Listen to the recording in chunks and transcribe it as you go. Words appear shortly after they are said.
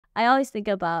I always think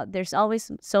about there's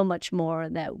always so much more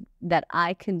that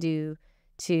I can do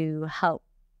to help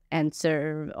and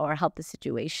serve or help the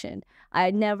situation.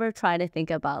 I never try to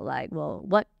think about like, well,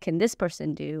 what can this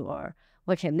person do or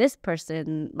what can this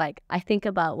person, like, I think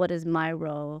about what is my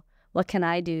role, what can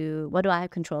I do, what do I have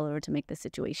control over to make the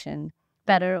situation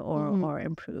better or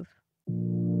improve.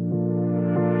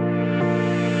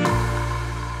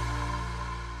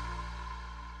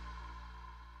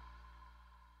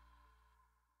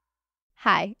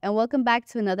 Hi, and welcome back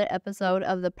to another episode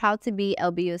of the Proud to Be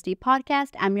LBUSD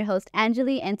podcast. I'm your host,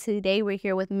 Anjali, and today we're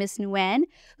here with Miss Nguyen,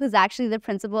 who's actually the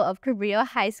principal of Cabrillo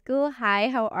High School. Hi,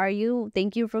 how are you?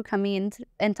 Thank you for coming in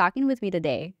and talking with me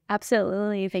today.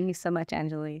 Absolutely. Thank you so much,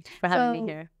 Anjali, for having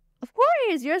me here. Of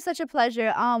course, you're such a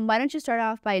pleasure. Why don't you start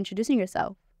off by introducing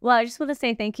yourself? Well, I just want to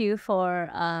say thank you for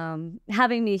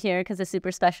having me here because it's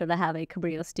super special to have a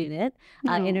Cabrillo student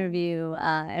interview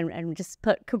and just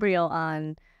put Cabrillo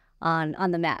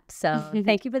on the map. So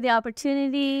thank you for the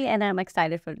opportunity, and I'm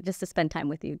excited for just to spend time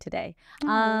with you today.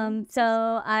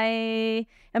 So I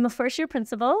am a first-year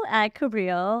principal at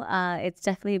Cabrillo. It's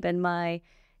definitely been my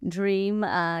dream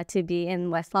to be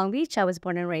in West Long Beach. I was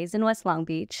born and raised in West Long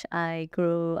Beach. I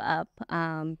grew up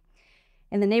in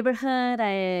the neighborhood.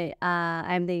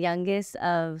 I'm the youngest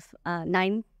of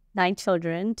nine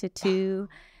children to two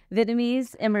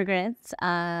Vietnamese immigrants.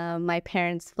 My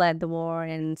parents fled the war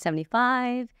in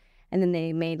 '75. And then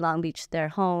they made Long Beach their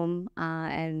home.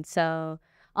 And so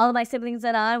all of my siblings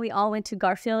and I, we all went to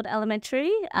Garfield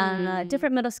Elementary,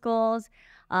 different middle schools.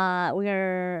 We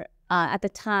were, at the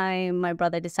time, my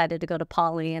brother decided to go to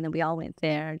Poly, and then we all went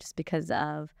there just because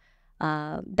of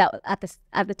that.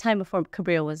 At the time before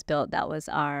Cabrillo was built, that was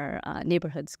our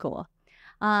neighborhood school.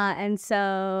 And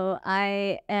so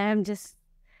I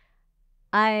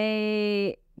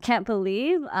can't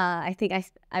believe. I think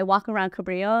I walk around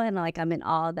Cabrillo and like I'm in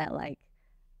awe that like,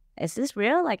 is this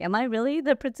real? Like, am I really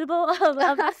the principal of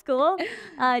the school?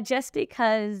 Just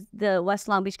because the West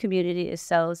Long Beach community is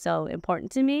so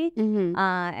important to me,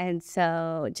 and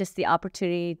so just the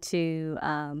opportunity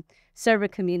to serve a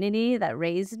community that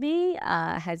raised me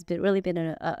has really been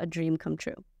a dream come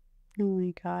true. Oh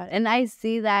my God. And I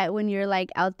see that when you're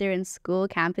like out there in school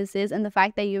campuses, and the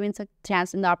fact that you even took the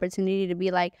chance and the opportunity to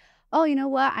be like, oh, you know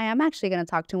what? I am actually going to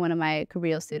talk to one of my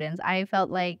Cabrillo students. I felt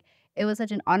like it was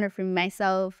such an honor for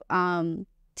myself to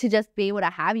just be able to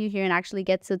have you here and actually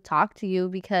get to talk to you,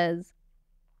 because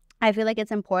I feel like it's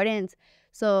important.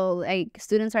 So like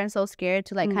students aren't so scared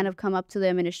to like kind of come up to the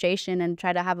administration and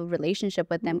try to have a relationship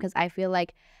with them, because I feel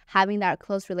like having that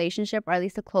close relationship, or at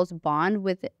least a close bond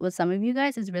with some of you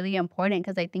guys, is really important,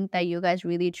 because I think that you guys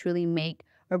really truly make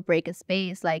or break a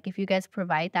space. Like if you guys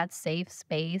provide that safe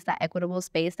space, that equitable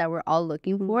space that we're all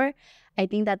looking for, I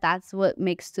think that that's what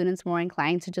makes students more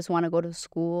inclined to just want to go to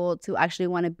school, to actually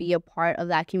want to be a part of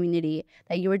that community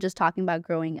that you were just talking about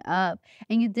growing up.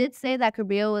 And you did say that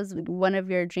Cabrillo was one of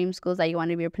your dream schools that you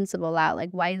wanted to be a principal at.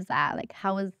 Like, why is that? Like,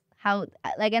 how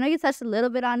like, I know you touched a little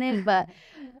bit on it, but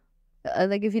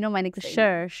like, if you don't mind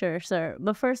explaining. Sure.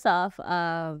 But first off,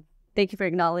 thank you for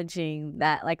acknowledging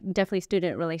that, like, definitely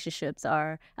student relationships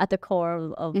are at the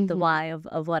core of the why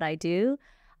of what I do.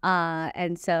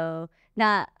 And so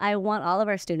now I want all of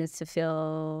our students to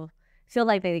feel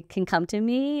like they can come to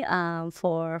me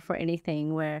for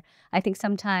anything, where I think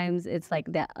sometimes it's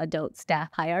like the adult staff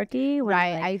hierarchy. Where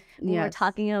Right. when we're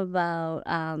talking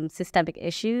about systemic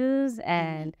issues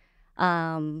and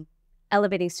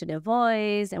elevating student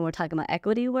voice, and we're talking about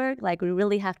equity work, like we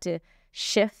really have to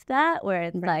shift that, where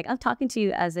it's like, I'm talking to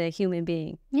you as a human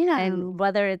being, and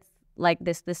whether it's like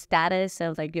the status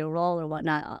of like your role or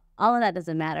whatnot, all of that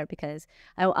doesn't matter, because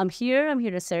I'm here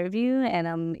to serve you, and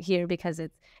I'm here because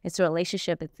it's a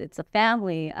relationship, it's a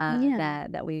family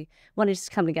that we want to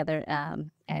just come together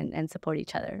and support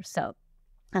each other. So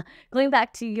going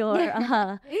back to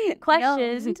your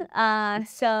questions,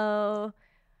 so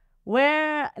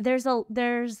where there's a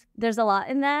lot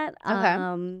in that.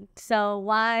 So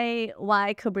why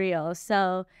Cabrillo?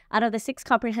 So out of the 6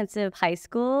 comprehensive high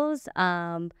schools,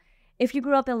 if you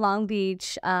grew up in Long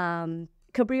Beach,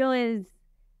 Cabrillo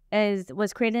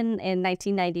was created in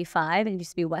 1995, and it used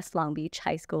to be West Long Beach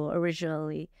High School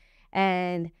originally.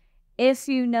 And if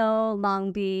you know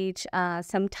Long Beach,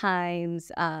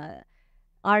 sometimes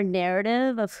our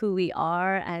narrative of who we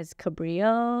are as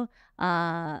Cabrillo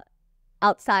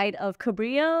outside of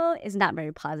Cabrillo is not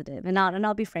very positive. And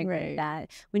I'll be frank with that.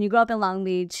 When you grow up in Long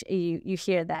Beach, you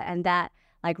hear that, and that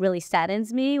like really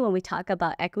saddens me when we talk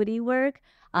about equity work.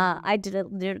 I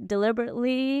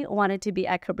deliberately wanted to be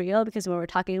at Cabrillo because when we're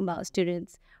talking about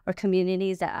students or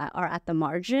communities that are at the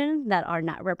margin, that are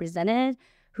not represented,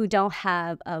 who don't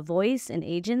have a voice and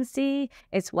agency,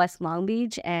 it's West Long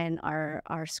Beach and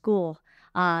our school.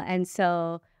 And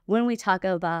so when we talk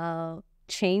about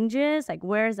changes, like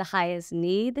where's the highest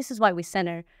need, this is why we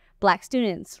center Black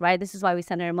students, right? This is why we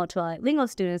center multilingual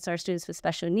students or students with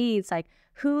special needs. Like,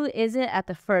 who is it at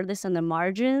the furthest on the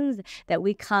margins that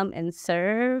we come and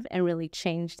serve and really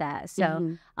change that?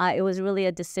 So it was really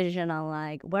a decision on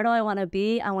like, where do I want to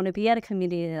be? I want to be at a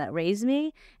community that raised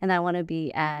me, and I want to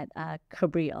be at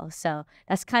Cabrillo. So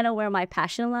that's kind of where my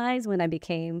passion lies when I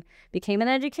became an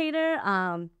educator.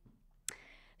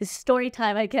 It's story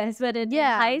time, I guess. But in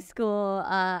high school,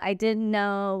 I didn't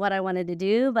know what I wanted to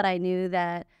do, but I knew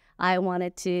that I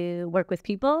wanted to work with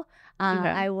people.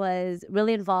 I was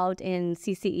really involved in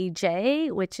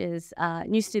CCEJ, which is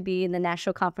used to be in the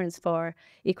National Conference for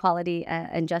Equality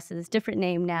and Justice, different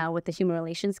name now with the Human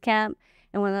Relations Camp.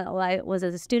 And when I was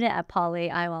as a student at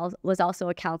Poly, I was also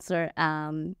a counselor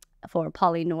for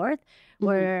Poly North,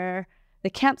 where the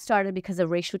camp started because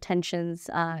of racial tensions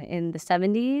in the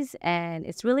 70s. And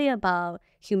it's really about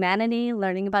humanity,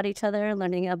 learning about each other,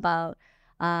 learning about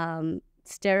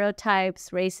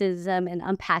stereotypes, racism, and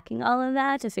unpacking all of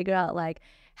that to figure out like,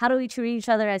 how do we treat each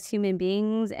other as human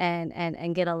beings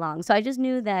and get along? So I just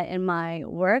knew that in my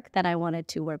work that I wanted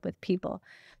to work with people.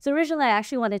 So originally I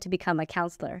actually wanted to become a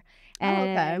counselor.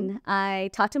 And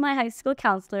I talked to my high school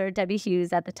counselor, Debbie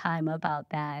Hughes, at the time about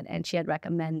that. And she had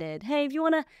recommended, hey, if you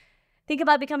want to think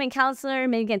about becoming a counselor,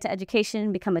 maybe get into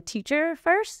education, become a teacher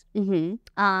first.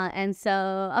 And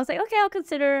so I was like, okay,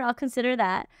 I'll consider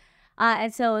that.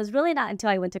 And so it was really not until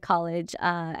I went to college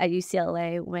at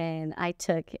UCLA when I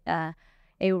took a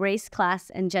race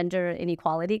class and gender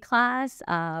inequality class.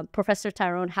 Professor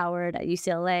Tyrone Howard at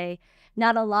UCLA.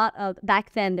 Not a lot of,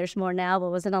 back then, there's more now, but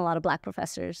wasn't a lot of Black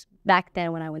professors back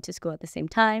then when I went to school at the same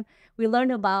time. We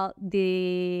learned about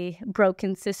the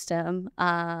broken system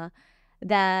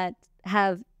that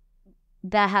have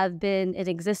been in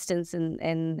existence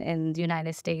in the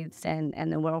United States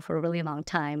and the world for a really long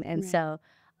time. And so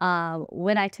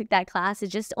when I took that class, it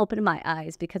just opened my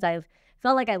eyes because I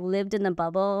felt like I lived in the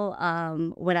bubble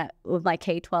with my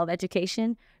K-12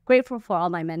 education. Grateful for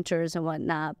all my mentors and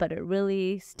whatnot, but it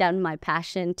really stemmed my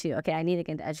passion to, okay, I need to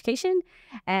get into education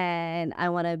and I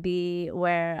want to be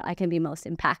where I can be most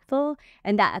impactful.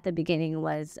 And that at the beginning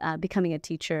was becoming a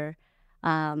teacher.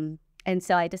 And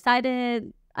so I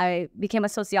decided, I became a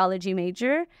sociology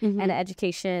major and an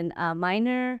education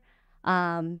minor.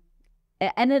 I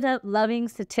ended up loving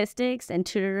statistics and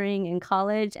tutoring in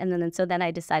college. And then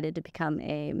I decided to become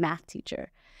a math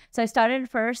teacher. So I started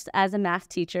first as a math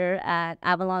teacher at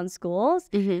Avalon Schools.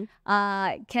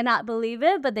 Cannot believe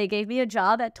it, but they gave me a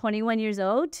job at 21 years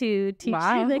old to teach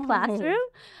in the classroom.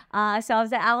 So I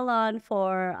was at Avalon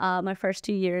for my first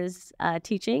 2 years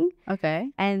teaching.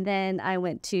 And then I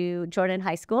went to Jordan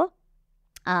High School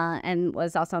and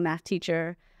was also a math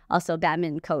teacher, also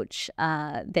badminton coach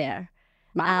there.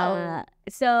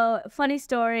 So funny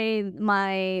story,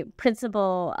 my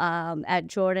principal at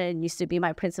Jordan used to be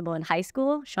my principal in high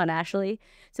school, Sean Ashley.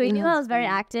 So he knew I was very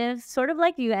active, sort of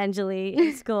like you, Anjali,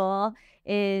 in school,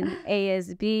 in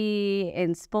ASB,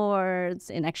 in sports,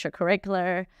 in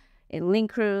extracurricular, in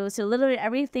Link Crew. So literally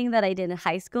everything that I did in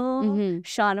high school,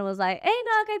 Sean was like, hey,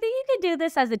 Ngoc, I think you could do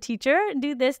this as a teacher,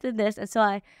 do this, do this. And so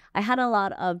I had a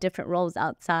lot of different roles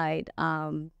outside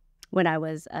when I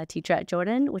was a teacher at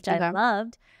Jordan, which I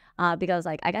loved because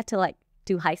like I got to like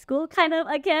do high school kind of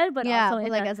again, but also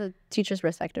like as a teacher's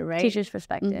perspective, right? Teacher's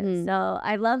perspective. So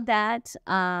I love that.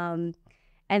 And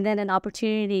then an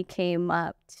opportunity came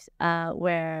up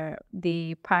where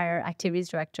the prior activities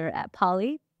director at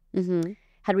Poly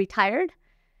had retired.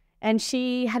 And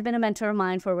she had been a mentor of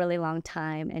mine for a really long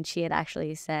time. And she had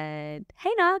actually said,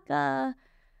 hey, Ngoc,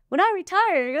 when I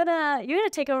retire, you're gonna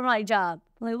take over my job.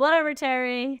 I'm like, whatever,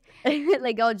 Terry.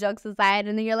 Like all jokes aside,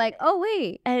 and then you're like, oh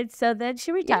wait. And so then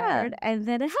she retired, and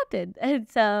then it happened. And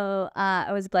so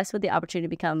I was blessed with the opportunity to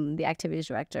become the activities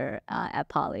director at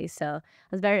Poly. So I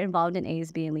was very involved in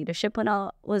ASB and leadership when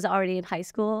I was already in high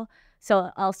school.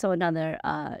 So also another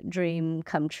dream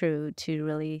come true to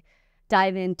really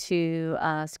dive into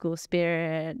school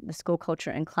spirit, the school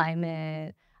culture and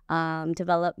climate.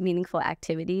 Develop meaningful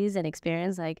activities and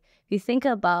experience. Like if you think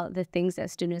about the things that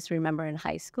students remember in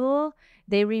high school,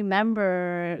 they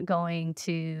remember going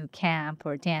to camp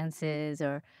or dances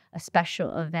or a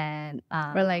special event.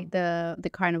 Or like the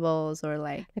carnivals or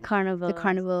like the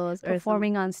carnivals or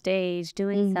performing on stage,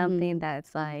 doing something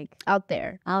that's like out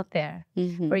there.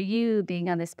 For you being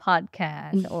on this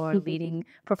podcast or leading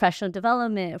professional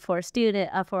development for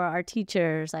for our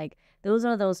teachers, like those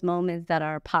are those moments that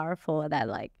are powerful that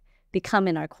like become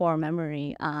in our core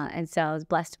memory. And so I was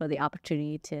blessed for the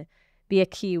opportunity to be a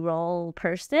key role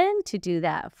person to do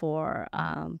that for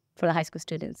the high school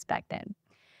students back then.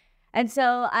 And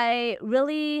so I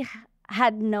really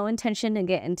had no intention to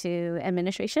get into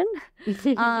administration.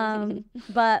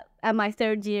 But at my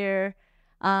third year,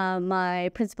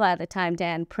 my principal at the time,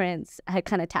 Dan Prince, had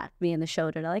kind of tapped me in the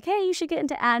shoulder, like, hey, you should get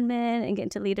into admin and get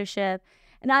into leadership.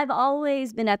 And I've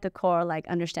always been at the core, like,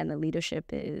 understand that leadership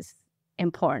is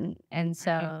important. And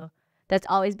so that's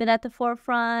always been at the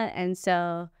forefront. And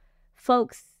so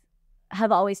folks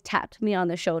have always tapped me on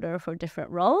the shoulder for different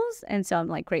roles. And so I'm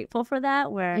like grateful for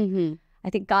that, where I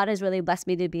think God has really blessed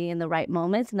me to be in the right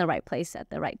moments, in the right place at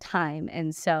the right time.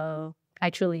 And so I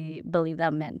truly believe that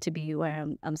I'm meant to be where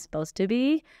I'm supposed to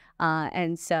be.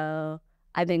 And so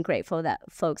I've been grateful that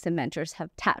folks and mentors have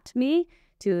tapped me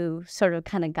to sort of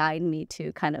kind of guide me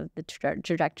to kind of the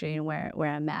trajectory and where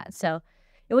I'm at. So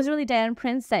it was really Dan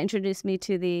Prince that introduced me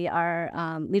to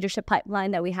our leadership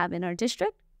pipeline that we have in our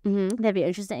district. If you're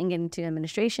interested in getting into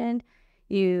administration,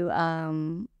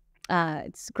 it's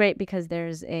great because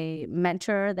there's a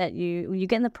mentor that you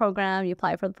get in the program, you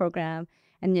apply for the program,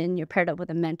 and then you're paired up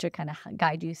with a mentor kind of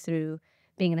guide you through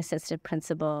being an assistant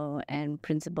principal and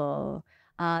principal.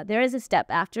 There is a step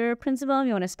after principal if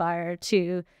you want to aspire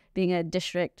to being a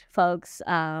district folks,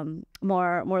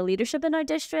 more leadership in our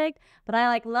district. But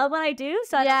I love what I do,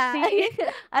 so I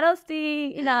don't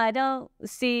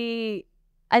see.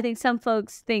 I think some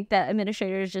folks think that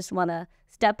administrators just want to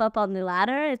step up on the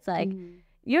ladder. It's like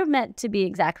you're meant to be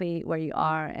exactly where you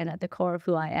are, and at the core of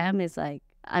who I am is like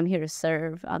I'm here to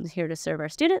serve. I'm here to serve our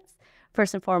students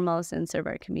first and foremost, and serve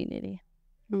our community.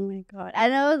 Oh my God. I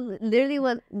know literally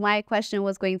what my question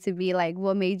was going to be, like,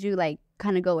 what made you like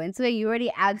kind of go into it? You already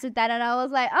answered that, and I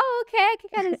was like, oh, okay, I can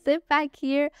kind of sit back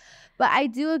here. But I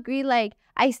do agree, like,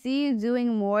 I see you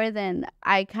doing more than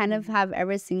I kind of have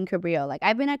ever seen Cabrillo. Like,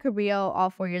 I've been at Cabrillo all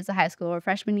 4 years of high school. Our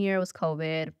freshman year was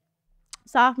COVID.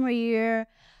 Sophomore year,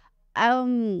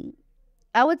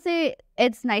 I would say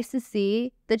it's nice to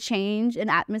see the change in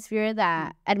atmosphere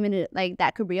that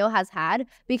that Cabrillo has had,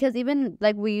 because even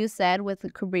like what you said with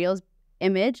Cabrillo's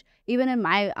image, even in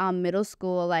my middle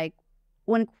school, like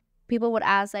when people would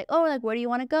ask like, oh, like where do you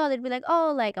want to go? They'd be like,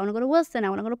 oh, like I want to go to Wilson, I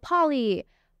want to go to Poly.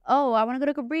 Oh, I want to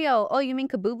go to Cabrillo. Oh, you mean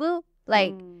Kabooboo?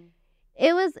 Like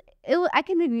it was. I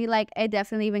can agree. Like I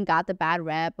definitely even got the bad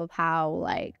rep of how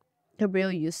like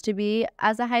Cabrillo used to be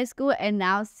as a high school, and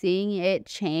now seeing it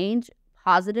change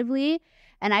positively,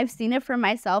 and I've seen it for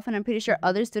myself, and I'm pretty sure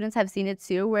other students have seen it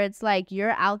too, where it's like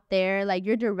you're out there, like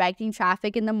you're directing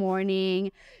traffic in the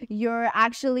morning, you're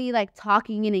actually like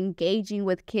talking and engaging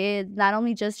with kids, not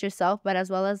only just yourself but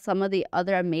as well as some of the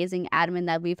other amazing admin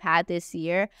that we've had this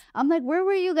year. I'm like, where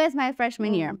were you guys my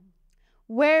freshman year?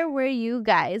 Where were you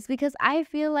guys? Because I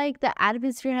feel like the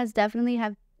atmosphere has definitely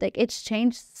it's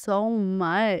changed so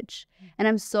much, and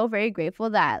I'm so very grateful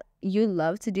that you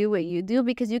love to do what you do,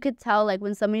 because you could tell like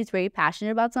when somebody's very passionate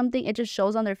about something, it just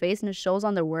shows on their face and it shows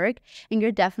on their work. And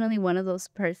you're definitely one of those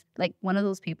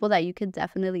people that you can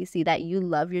definitely see that you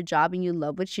love your job and you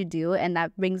love what you do, and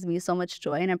that brings me so much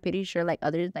joy, and I'm pretty sure like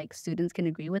other like students can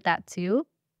agree with that too.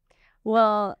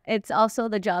 Well, it's also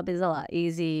the job is a lot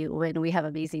easy when we have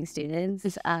amazing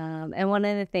students, and one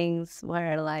of the things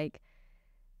where like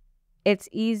it's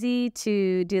easy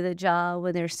to do the job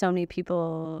when there's so many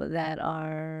people that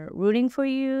are rooting for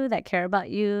you, that care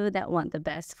about you, that want the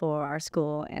best for our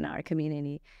school and our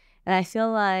community. And I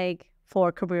feel like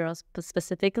for Cabrillo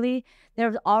specifically,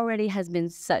 there already has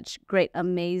been such great,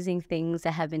 amazing things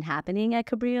that have been happening at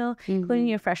Cabrillo, including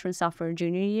your freshman, sophomore,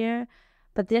 junior year.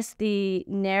 But the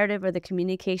narrative or the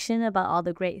communication about all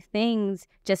the great things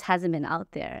just hasn't been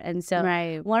out there. And so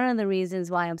one of the reasons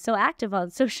why I'm so active on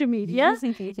social media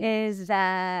is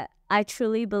that I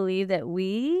truly believe that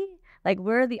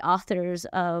we're the authors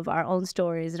of our own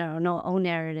stories and our own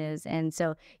narratives. And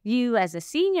so you as a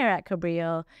senior at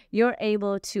Cabrillo, you're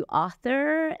able to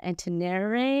author and to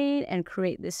narrate and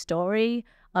create this story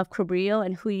of Cabrillo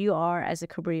and who you are as a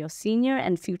Cabrillo senior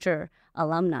and future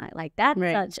alumni. Like that's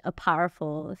such a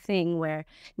powerful thing, where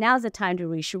now's the time to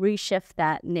reshift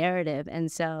that narrative. And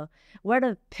so we're at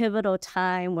a pivotal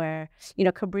time where,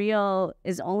 Cabrillo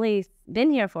is only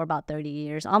been here for about 30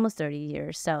 years, almost 30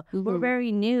 years. So we're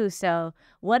very new. So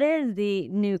what does the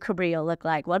new Cabrillo look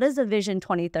like? What does the Vision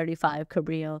 2035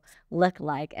 Cabrillo look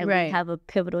like? And we have a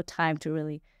pivotal time to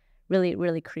really, really,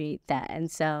 really create that. And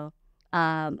so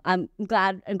I'm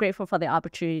glad and grateful for the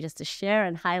opportunity just to share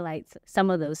and highlight some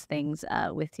of those things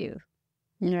with you.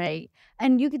 Right.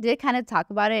 And you did kind of talk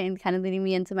about it and kind of leading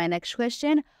me into my next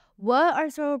question. What are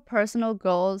some personal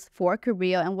goals for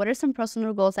Cabrillo, and what are some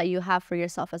personal goals that you have for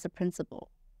yourself as a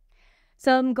principal?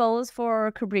 Some goals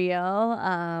for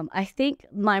Cabrillo. I think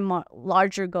my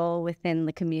larger goal within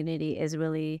the community is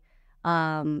really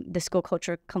the school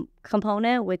culture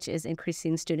component, which is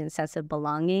increasing students' sense of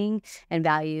belonging and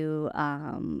value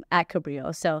at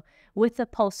Cabrillo. So with the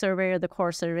pulse survey or the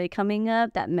core survey coming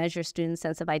up, that measures students'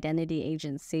 sense of identity,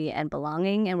 agency, and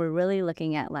belonging. And we're really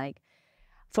looking at like,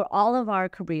 for all of our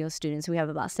Cabrillo students, we have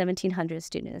about 1,700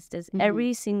 students. Does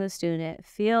every single student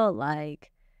feel like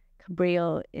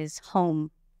Cabrillo is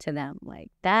home to them? Like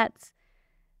that's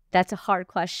a hard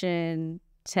question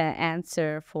to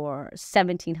answer for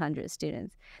 1,700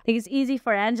 students. I think it's easy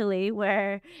for Angeli,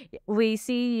 where we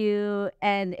see you,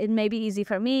 and it may be easy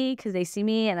for me because they see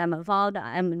me and I'm involved,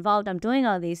 I'm doing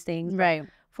all these things. Right.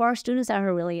 For our students that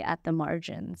are really at the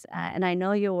margins, and I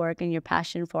know your work and your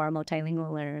passion for our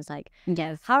multilingual learners, like,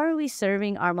 Yes. how are we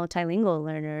serving our multilingual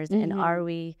learners, and are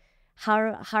we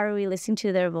how are we listening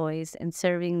to their voice and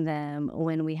serving them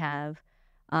when we have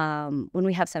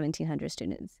 1,700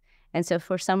 students? And so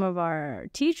for some of our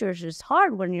teachers, it's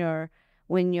hard when you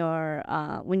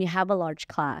have a large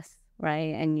class,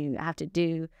 right? And you have to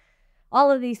do all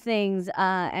of these things,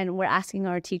 and we're asking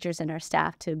our teachers and our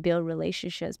staff to build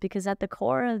relationships, because at the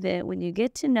core of it, when you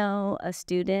get to know a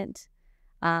student,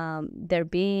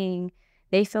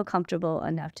 they feel comfortable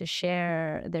enough to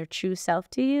share their true self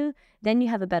to you, then you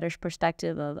have a better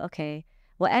perspective of, okay,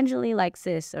 well, Angeli likes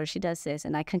this or she does this,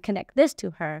 and I can connect this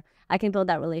to her. I can build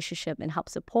that relationship and help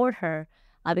support her,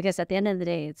 because at the end of the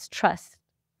day, it's trust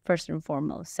first and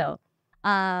foremost. So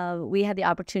we had the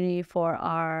opportunity for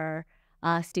our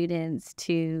students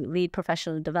to lead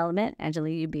professional development,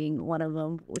 Angeli, you being one of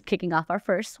them, kicking off our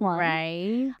first one.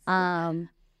 Right.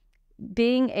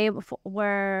 Being able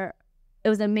where it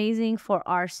was amazing for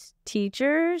our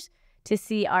teachers to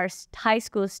see our high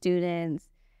school students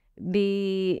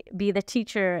be the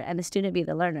teacher and the student be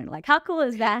the learner. Like, how cool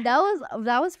is that? That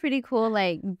was pretty cool.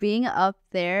 Like, being up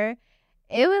there,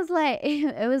 it was like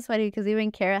it was funny because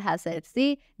even Kara has said,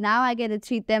 "See, now I get to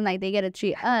treat them like they get to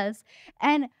treat us."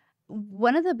 And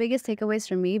one of the biggest takeaways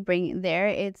for me bringing there,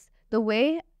 it's the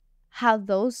way how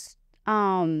those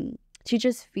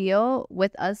teachers feel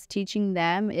with us teaching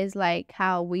them is like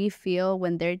how we feel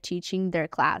when they're teaching their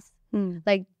class.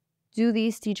 Like, do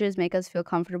these teachers make us feel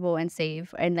comfortable and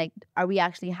safe, and like, are we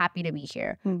actually happy to be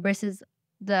here? Versus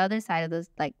the other side of this,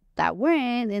 like, that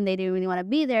weren't, and they didn't really want to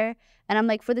be there. And I'm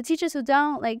like, for the teachers who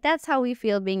don't, like, that's how we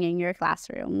feel being in your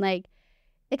classroom. Like,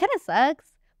 it kind of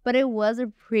sucks, but it was a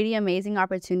pretty amazing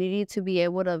opportunity to be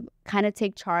able to kind of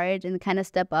take charge and kind of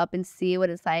step up and see what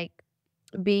it's like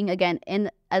being, again, in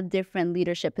a different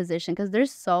leadership position, because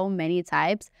there's so many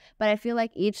types, but I feel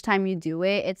like each time you do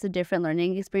it, it's a different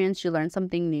learning experience. You learn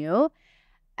something new,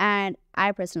 and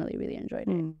I personally really enjoyed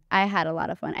it. I had a lot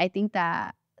of fun. I think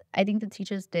the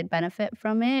teachers did benefit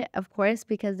from it, of course,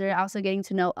 because they're also getting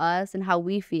to know us and how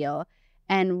we feel,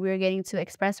 and we're getting to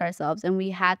express ourselves, and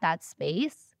we had that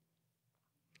space.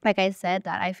 Like I said,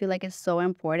 that I feel like it's so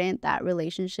important that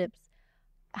relationships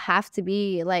have to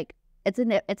be like, it's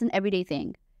an everyday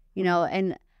thing, you know.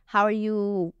 And how are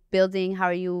you building, how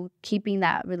are you keeping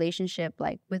that relationship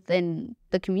like within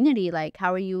the community? Like,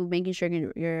 how are you making sure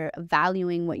you're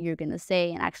valuing what you're gonna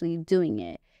say and actually doing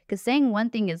it? Because saying one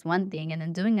thing is one thing, and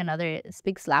then doing another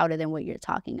speaks louder than what you're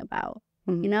talking about,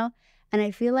 you know. And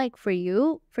I feel like for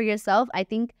yourself, I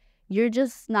think you're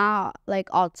just not like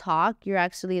all talk, you're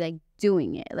actually like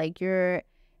doing it. Like, you're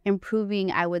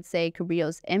improving, I would say,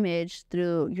 Cabrillo's image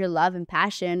through your love and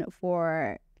passion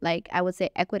for, like, I would say,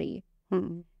 equity.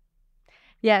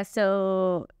 Yeah,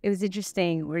 so it was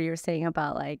interesting where you were saying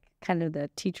about like kind of the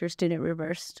teacher-student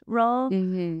reversed role,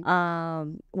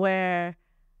 where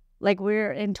like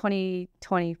we're in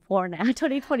 2024 now,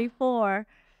 2024,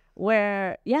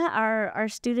 where our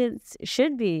students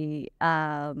should be,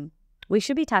 we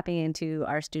should be tapping into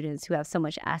our students who have so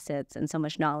much assets and so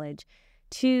much knowledge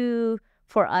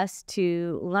for us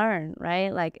to learn,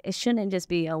 right? Like, it shouldn't just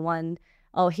be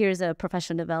here's a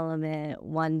professional development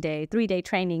 1 day, 3-day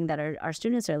training that our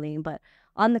students are leading, but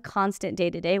on the constant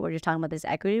day-to-day where you're talking about this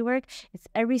equity work, it's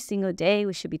every single day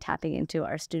we should be tapping into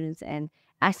our students and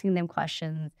asking them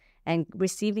questions and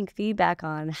receiving feedback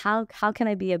on how can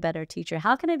I be a better teacher?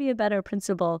 How can I be a better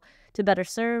principal to better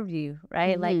serve you,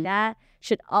 right? Like, that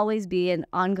should always be an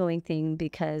ongoing thing,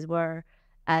 because we're,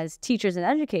 as teachers and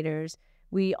educators,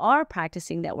 we are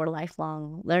practicing that we're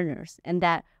lifelong learners, and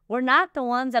that we're not the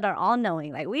ones that are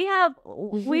all-knowing. Like,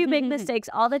 we make mistakes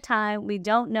all the time. We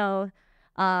don't know.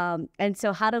 And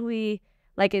so how do we,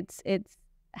 like, it's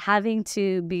having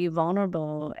to be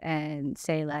vulnerable and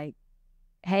say, like,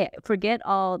 hey, forget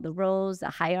all the roles, the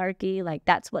hierarchy. Like,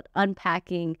 that's what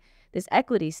unpacking this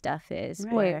equity stuff is.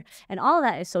 Right. And all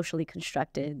that is socially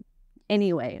constructed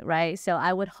anyway, right? So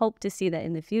I would hope to see that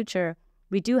in the future,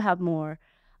 we do have more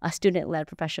student-led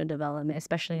professional development,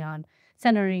 especially on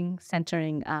centering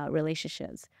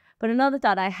relationships. But another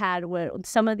thought I had, where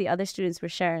some of the other students were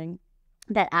sharing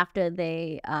that after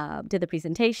they did the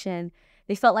presentation,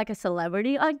 they felt like a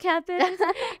celebrity on campus.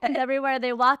 And everywhere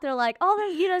they walked, they're like,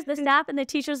 oh, the staff and the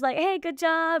teachers like, hey, good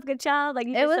job. Like,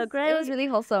 you did so great. It was really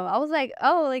wholesome. I was like,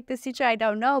 oh, like this teacher I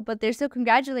don't know, but they're still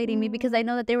congratulating me because I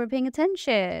know that they were paying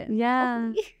attention.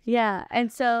 Yeah. Yeah.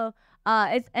 And so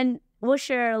we'll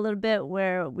share a little bit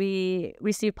where we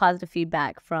received positive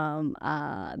feedback from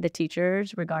the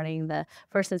teachers regarding the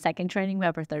first and second training. We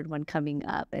have our third one coming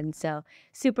up. And so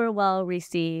super well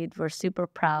received. We're super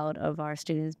proud of our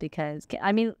students because,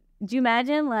 I mean, do you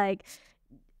imagine, like,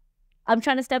 I'm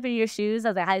trying to step in your shoes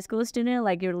as a high school student,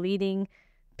 like you're leading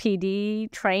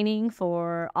PD training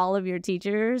for all of your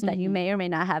teachers that you may or may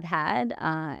not have had.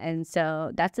 And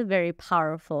so that's a very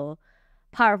powerful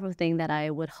thing that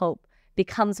I would hope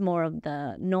becomes more of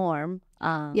the norm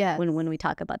when we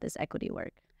talk about this equity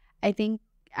work. I think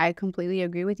I completely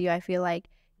agree with you. I feel like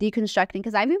deconstructing,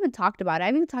 because I've even talked about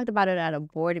it at a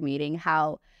board meeting,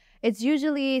 how it's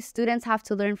usually students have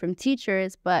to learn from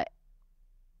teachers, but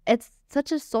it's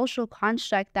such a social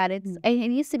construct that it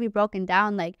needs to be broken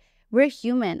down. Like, we're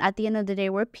human. At the end of the day,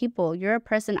 we're people. You're a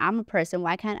person. I'm a person.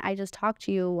 Why can't I just talk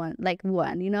to you one? Like,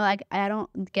 I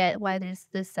don't get why there's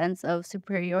this sense of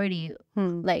superiority,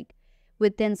 like,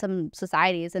 within some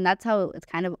societies. And that's how it's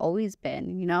kind of always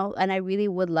been, And I really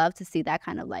would love to see that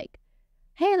kind of like,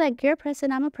 hey, like, you're a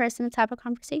person, I'm a person type of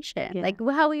conversation. Like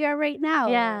how we are right now.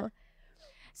 Yeah.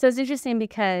 So it's interesting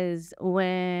because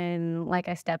when, like,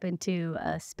 I step into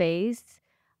a space,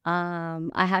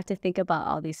 I have to think about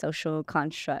all these social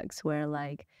constructs where,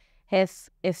 like,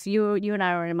 if you and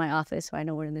I were in my office, so I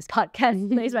know we're in this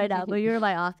podcast place right now, but you're in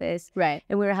my office, right?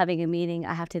 And we were having a meeting,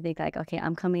 I have to think like, okay,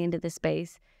 I'm coming into this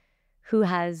space. Who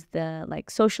has the, like,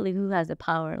 socially, who has the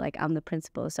power? Like, I'm the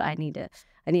principal, so I need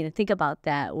to think about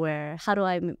that. Where, how do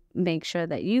I make sure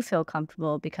that you feel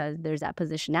comfortable, because there's that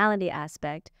positionality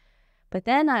aspect. But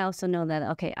then I also know that,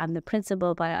 okay, I'm the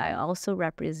principal, but I also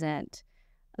represent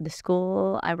the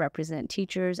school. I represent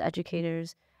teachers,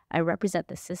 educators. I represent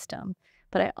the system.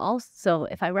 But I also,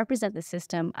 if I represent the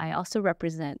system, I also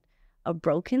represent a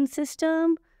broken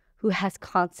system who has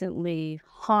constantly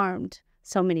harmed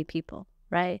so many people,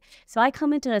 right? So I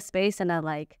come into a space and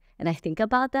I think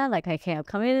about that, like, okay, I'm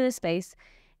coming into this space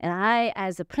and I,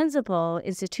 as a principal,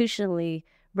 institutionally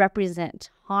represent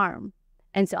harm.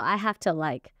 And so I have to,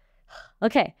 like,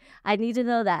 okay, I need to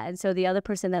know that. And so the other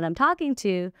person that I'm talking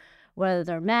to, whether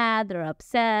they're mad, they're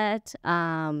upset,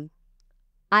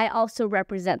 I also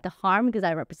represent the harm because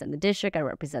I represent the district, I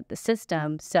represent the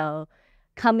system. So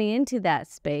coming into that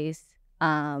space,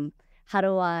 how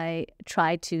do I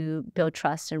try to build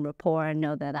trust and rapport and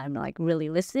know that I'm, like, really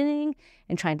listening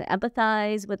and trying to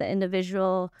empathize with the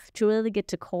individual to really get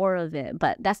to core of it?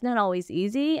 But that's not always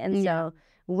easy. And so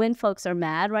when folks are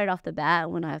mad right off the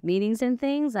bat, when I have meetings and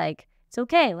things, like, it's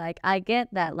okay. Like, I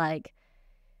get that, like,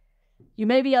 you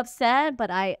may be upset, but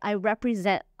I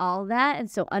represent all that. And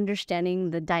so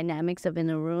understanding the dynamics of in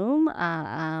a room,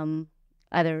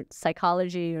 either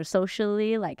psychology or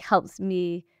socially, like, helps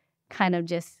me kind of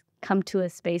just come to a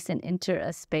space and enter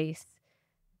a space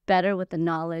better with the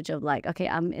knowledge of, like, okay,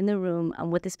 I'm in the room,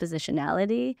 I'm with this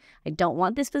positionality. I don't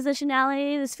want this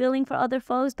positionality, this feeling for other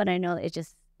folks, but I know it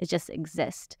just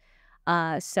exists.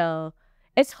 So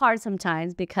it's hard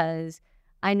sometimes because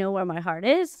I know where my heart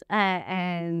is,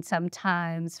 and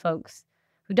sometimes folks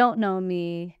who don't know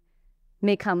me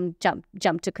may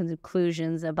jump to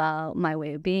conclusions about my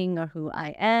way of being or who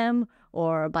I am,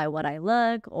 or by what I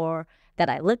look, or that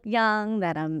I look young,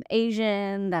 that I'm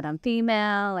Asian, that I'm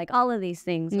female, like all of these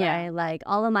things, right? Like,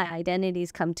 all of my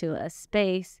identities come to a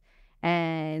space,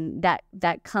 and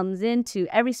that comes into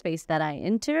every space that I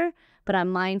enter, but I'm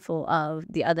mindful of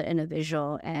the other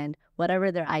individual and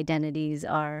whatever their identities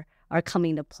are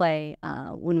coming to play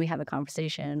when we have a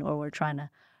conversation or we're trying to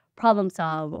problem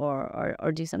solve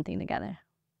or do something together.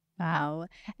 Wow.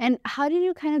 And how did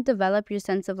you kind of develop your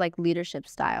sense of, like, leadership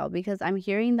style? Because I'm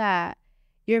hearing that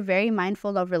you're very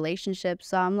mindful of relationships.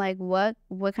 So I'm like, what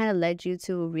kind of led you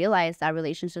to realize that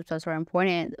relationships are so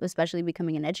important, especially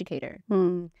becoming an educator?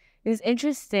 It was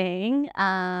interesting.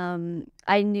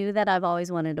 I knew that I've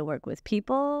always wanted to work with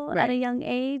people at a young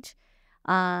age.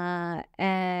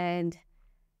 And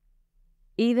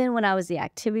even when I was the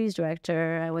activities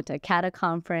director, I went to a CATA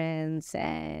conference,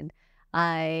 and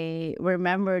I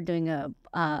remember doing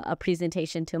a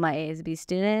presentation to my ASB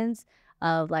students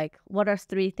of like, what are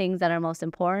 3 things that are most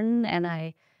important? And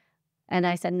I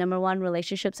said, number 1,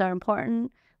 relationships are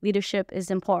important, leadership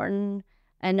is important,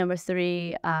 and number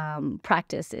 3,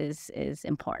 practice is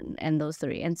important. And those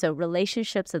 3. And so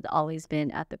relationships have always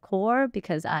been at the core,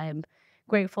 because I'm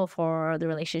grateful for the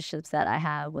relationships that I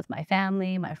have with my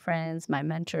family, my friends, my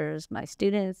mentors, my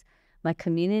students, my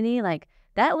community. Like,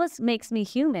 that makes me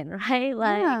human, right?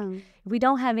 Like, if we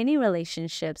don't have any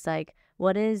relationships, like,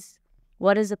 what is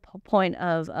the point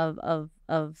of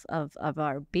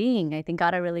our being? I think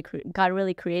God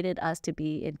really created us to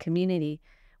be in community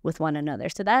with one another.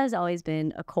 So that has always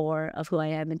been a core of who I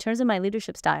am. In terms of my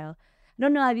leadership style, I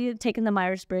don't know, have you taken the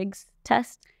Myers-Briggs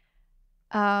test?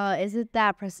 Is it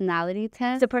that personality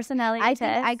test? It's a personality test.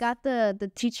 I think I got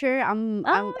the teacher. Okay.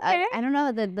 I don't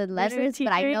know the letters,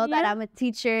 but I know that I'm a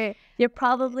teacher. You're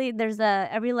probably,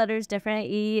 every letter is different.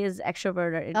 E is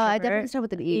extrovert or introvert. Oh, I definitely start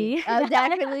with an E. I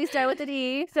definitely start with an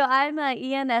E. So I'm a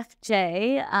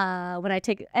ENFJ. When I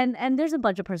take, and there's a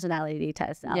bunch of personality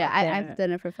tests out there. I've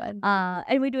done it for fun.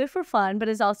 And we do it for fun, but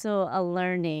it's also a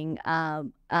learning.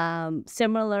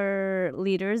 Similar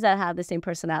leaders that have the same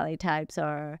personality types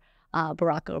are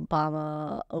Barack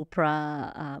Obama,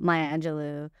 Oprah, Maya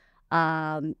Angelou.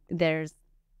 There's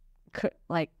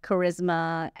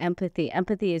charisma, empathy.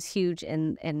 Empathy is huge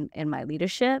in my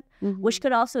leadership, which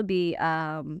could also be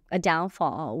a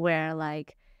downfall, where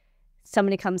like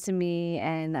somebody comes to me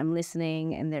and I'm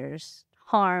listening and there's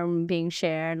harm being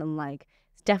shared, and like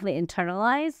it's definitely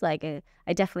internalized. Like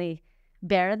I definitely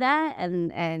bear that,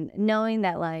 and knowing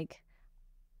that, like,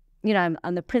 you know,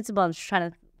 I'm the principal. I'm just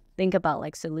trying to think about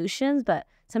like solutions, but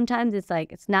sometimes it's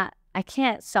like I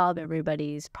can't solve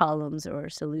everybody's problems or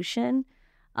solution,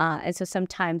 and so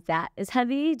sometimes that is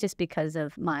heavy just because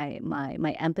of my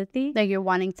empathy. Like, you're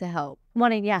wanting to help,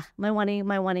 my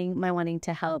wanting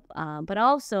to help, but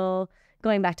also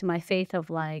going back to my faith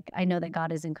of like, I know that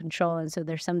God is in control, and so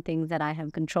there's some things that I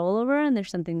have control over, and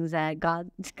there's some things that God,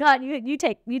 you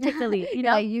take the lead. You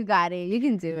know, like, you got it, you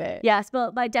can do it. Yes,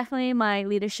 but definitely my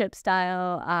leadership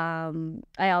style.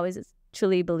 I always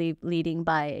truly believe leading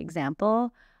by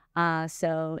example.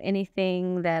 So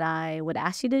anything that I would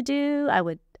ask you to do, I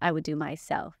would do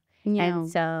myself. Yeah. And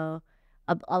so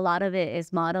a lot of it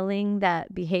is modeling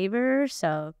that behavior.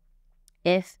 So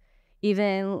if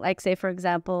even, like, say, for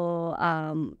example,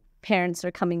 parents are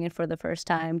coming in for the first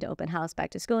time to open house back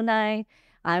to school night,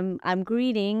 I'm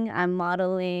greeting, I'm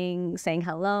modeling, saying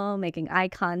hello, making eye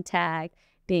contact,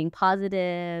 being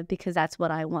positive, because that's what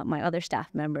I want my other staff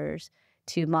members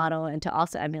to model and to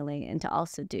also emulate and to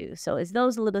also do. So it's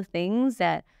those little things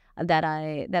that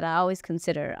I always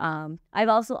consider. I've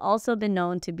also been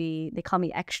known to be, they call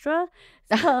me extra.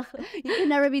 So you can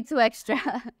never be too extra.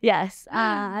 Yes,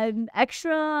 I'm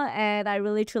extra, and I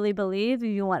really truly believe if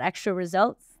you want extra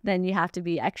results, then you have to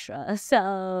be extra.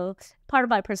 So part of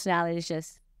my personality is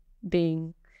just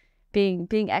being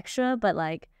extra, but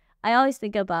like, I always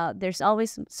think about, there's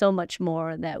always so much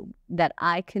more that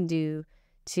I can do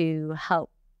to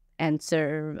help and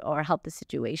serve or help the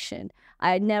situation.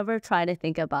 I never try to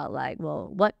think about like, well,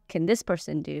 what can this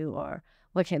person do, or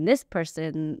what can this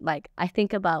person, like, I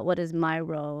think about what is my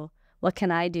role, what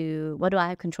can I do, what do I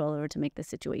have control over to make the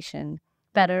situation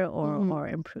better or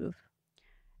improve.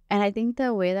 And I think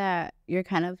the way that you're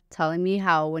kind of telling me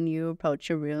how when you approach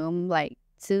a room, like,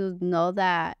 to know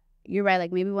that you're right,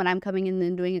 like, maybe when I'm coming in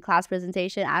and doing a class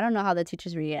presentation, I don't know how the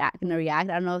teachers react. I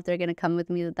don't know if they're going to come with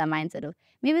me with that mindset of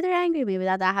maybe they're angry, maybe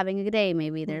they're not having a good day,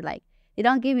 maybe they're like, they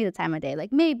don't give me the time of day,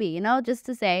 like, maybe, you know, just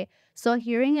to say. So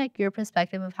hearing like your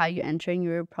perspective of how you enter and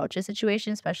you approach a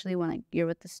situation, especially when like you're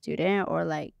with the student or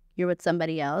like you're with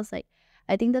somebody else, like,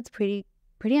 I think that's pretty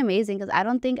amazing, because I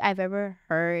don't think I've ever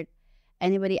heard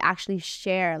anybody actually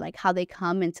share like how they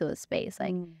come into a space.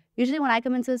 Like, usually when I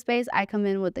come into a space, I come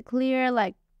in with a clear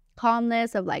like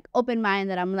calmness of like open mind,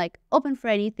 that I'm like open for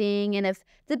anything, and if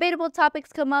debatable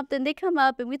topics come up, then they come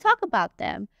up and we talk about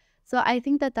them. So I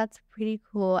think that that's pretty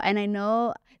cool. And I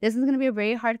know this is going to be a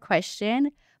very hard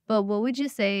question, but what would you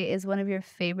say is one of your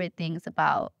favorite things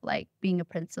about like being a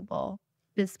principal,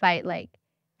 despite like,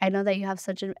 I know that you have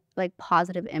such a like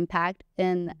positive impact,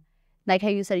 and like how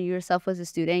you said you yourself was a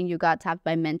student, you got tapped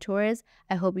by mentors.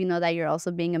 I hope you know that you're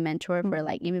also being a mentor for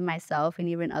like even myself and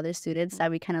even other students that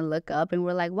we kind of look up and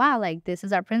we're like, wow, like this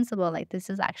is our principal. Like this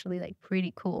is actually like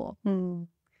pretty cool.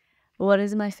 What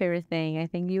is my favorite thing? I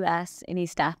think you asked any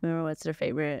staff member what's their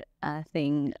favorite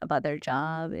thing about their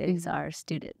job. It's our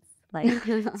students. Like,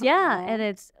 yeah, and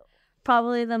it's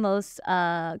probably the most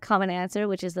common answer,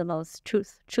 which is the most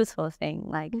truthful thing.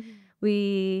 Like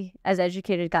we, as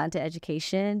educators, got into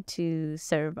education to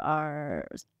serve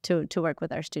to work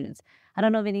with our students. I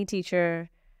don't know of any teacher.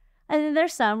 I mean,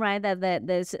 there's some, right, that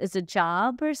this is a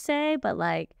job per se, but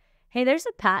like, hey, there's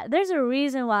a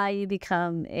reason why you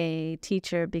become a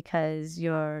teacher, because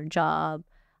your job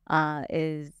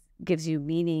gives you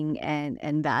meaning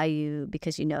and value,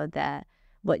 because you know that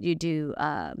what you do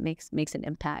makes an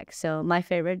impact. So my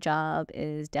favorite job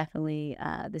is definitely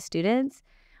the students.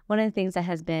 One of the things that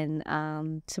has been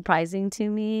surprising to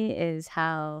me is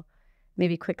how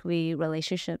maybe quickly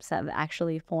relationships have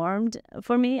actually formed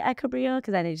for me at Cabrillo,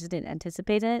 because I just didn't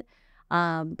anticipate it.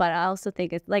 But I also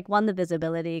think it's like, one, the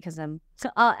visibility, because I'm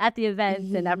at the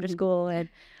events and after school, and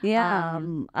You're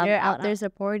out out there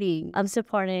supporting. I'm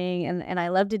supporting, and I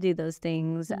love to do those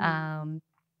things.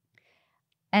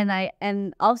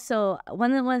 And also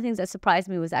one of the things that surprised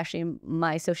me was actually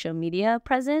my social media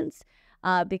presence,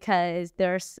 because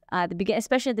there's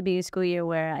especially at the beginning of school year,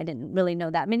 where I didn't really know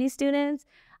that many students.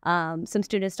 Some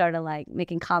students started like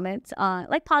making comments on,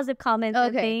 like, positive comments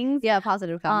and things. Yeah,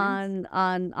 positive comments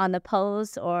on the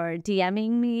post, or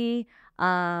DMing me.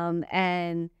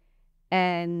 And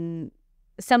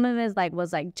some of it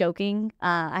was joking.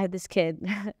 I had this kid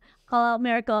call out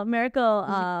Miracle.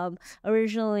 Miracle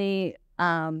originally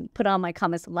put on my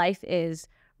comments, life is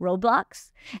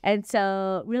Roblox. And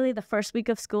so really the first week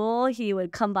of school, he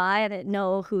would come by. I didn't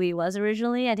know who he was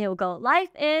originally, and he would go, life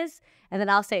is, and then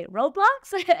I'll say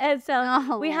Roblox. And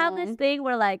so we have this thing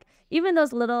where, like, even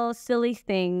those little silly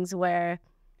things, where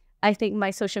I think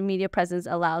my social media presence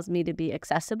allows me to be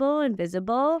accessible and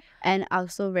visible. And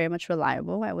also very much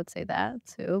reliable. I would say that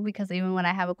too, because even when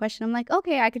I have a question, I'm like,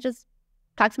 okay, I could just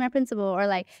talk to my principal. Or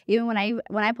like, even when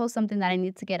I post something that I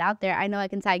need to get out there, I know I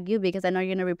can tag you, because I know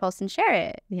you're gonna repost and share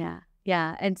it. Yeah.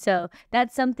 And so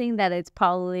that's something that it's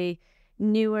probably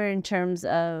newer in terms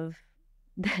of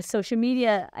the social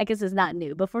media. I guess is not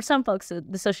new, but for some folks,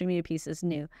 the social media piece is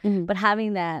new. But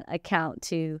having that account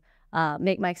to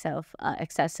make myself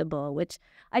accessible, which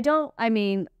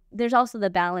there's also the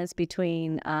balance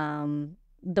between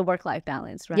the work-life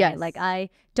balance, right? Yes. Like, I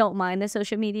don't mind the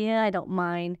social media. I don't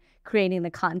mind creating the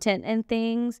content and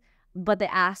things, but they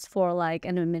ask for like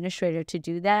an administrator to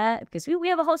do that, because we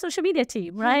have a whole social media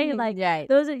team, right? Like,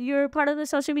 you're part of the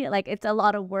social media. Like, it's a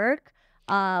lot of work,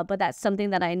 but that's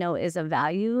something that I know is of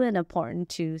value and important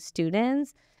to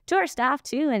students, to our staff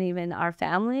too, and even our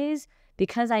families,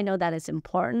 because I know that it's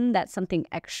important. That's something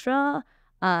extra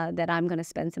that I'm going to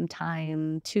spend some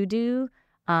time to do,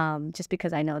 just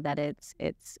because I know that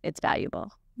it's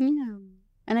valuable. Yeah.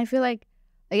 And I feel like,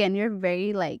 again,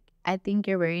 I think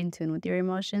you're very in tune with your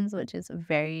emotions, which is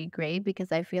very great,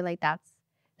 because I feel like that's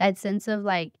that sense of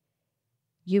like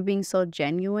you being so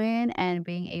genuine and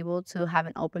being able to have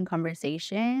an open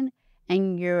conversation,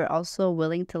 and you're also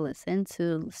willing to listen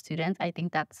to students. I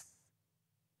think that's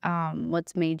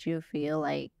what's made you feel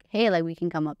like, hey, like, we can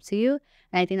come up to you.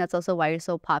 And I think that's also why you're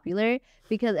so popular,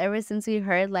 because ever since we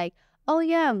heard like, oh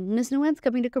yeah, Miss Nguyen's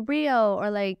coming to Cabrillo,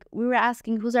 or like we were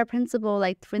asking who's our principal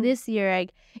like for this year,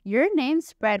 like your name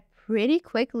spread pretty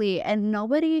quickly, and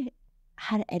nobody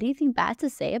had anything bad to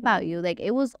say about you. Like,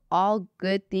 it was all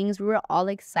good things. We were all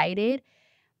excited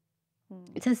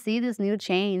to see this new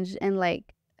change, and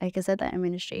like I said, that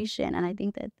administration. And I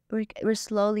think that we're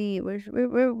slowly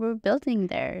we're building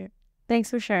there. Thanks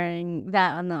for sharing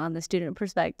that on the student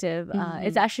perspective.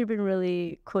 It's actually been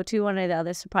really cool too. One of the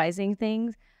other surprising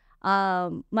things,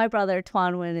 my brother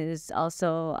Tuan Nguyen is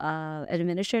also an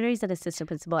administrator. He's an assistant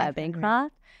principal at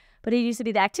Bancroft, but he used to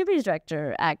be the activities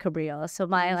director at Cabrillo. So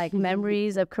my like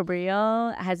memories of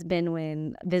Cabrillo has been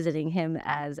when visiting him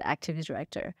as activities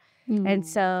director. And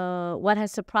so what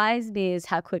has surprised me is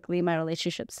how quickly my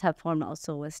relationships have formed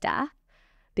also with staff,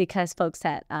 because folks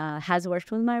that has worked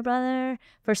with my brother,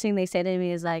 first thing they say to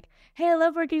me is like, hey, I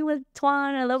love working with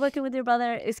Tuan. I love working with your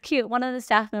brother. It's cute. One of the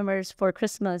staff members for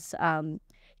Christmas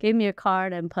gave me a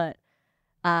card and put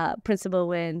Principal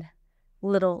Nguyen,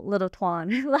 little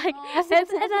Tuan. Like,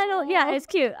 it's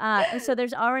cute. And so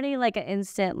there's already like an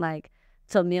instant like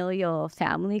familial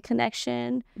family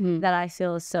connection that I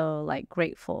feel so like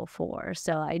grateful for.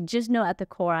 So I just know at the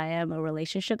core I am a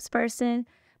relationships person,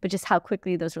 but just how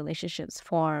quickly those relationships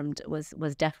formed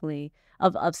was definitely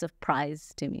of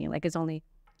surprise to me. Like, it's only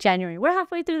January. We're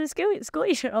halfway through the school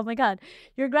year. Oh my God,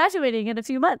 you're graduating in a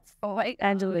few months. Oh my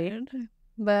Angelique.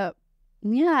 But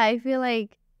yeah, I feel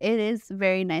like it is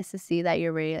very nice to see that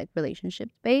you're very like relationship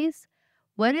based.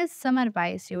 What is some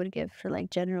advice you would give for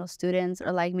like general students,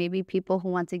 or like maybe people who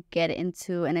want to get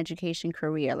into an education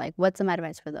career? Like, what's some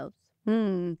advice for those?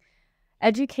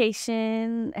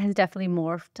 Education has definitely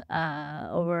morphed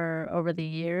over the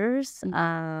years.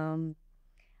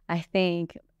 I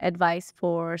think advice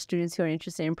for students who are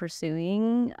interested in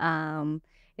pursuing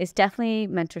is definitely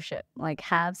mentorship. Like,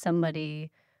 have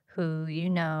somebody who you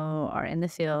know are in the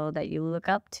field that you look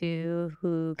up to,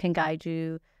 who can guide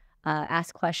you,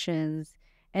 ask questions.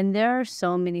 And there are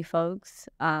so many folks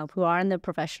who are in the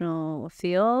professional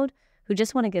field who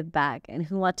just want to give back and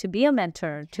who want to be a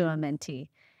mentor to a mentee.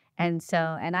 And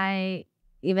so, and I,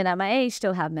 even at my age,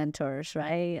 still have mentors,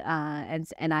 right?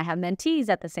 And I have mentees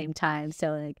at the same time.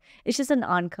 So like, it's just an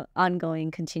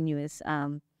ongoing, continuous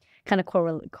kind of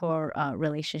core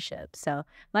relationship. So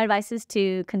my advice is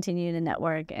to continue to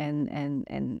network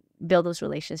and build those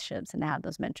relationships and have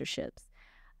those mentorships.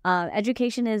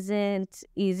 Education isn't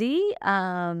easy,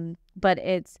 but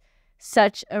it's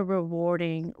such a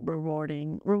rewarding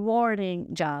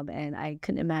job, and I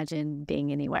couldn't imagine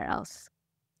being anywhere else.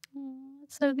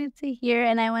 It's so good to hear.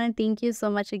 And I want to thank you so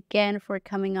much again for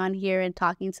coming on here and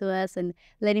talking to us and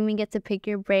letting me get to pick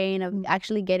your brain of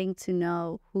actually getting to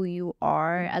know who you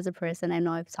are as a person. I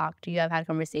know I've talked to you, I've had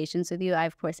conversations with you,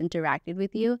 I've of course interacted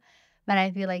with you, but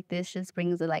I feel like this just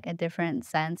brings like a different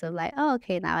sense of like, oh,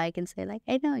 okay, now I can say like,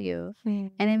 I know you.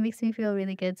 And it makes me feel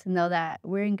really good to know that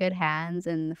we're in good hands.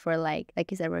 And for like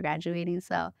you said, we're graduating.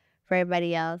 So for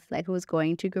everybody else like who's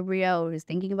going to Cabrillo or who's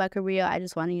thinking about Cabrillo, I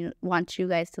just want you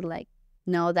guys to like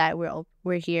know that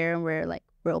we're here and we're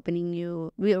opening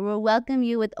you, we'll welcome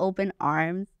you with open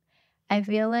arms. I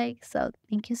feel like. So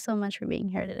thank you so much for being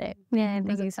here today. Yeah, and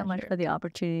thank you so much for the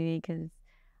opportunity, because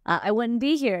I wouldn't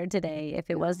be here today if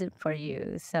it wasn't for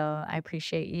you. So I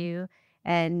appreciate you,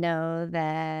 and know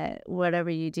that whatever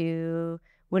you do,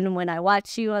 when I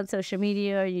watch you on social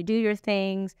media or you do your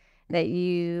things, that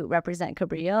you represent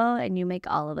Cabrillo and you make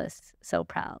all of us so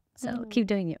proud. So keep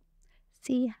doing you.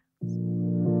 See ya.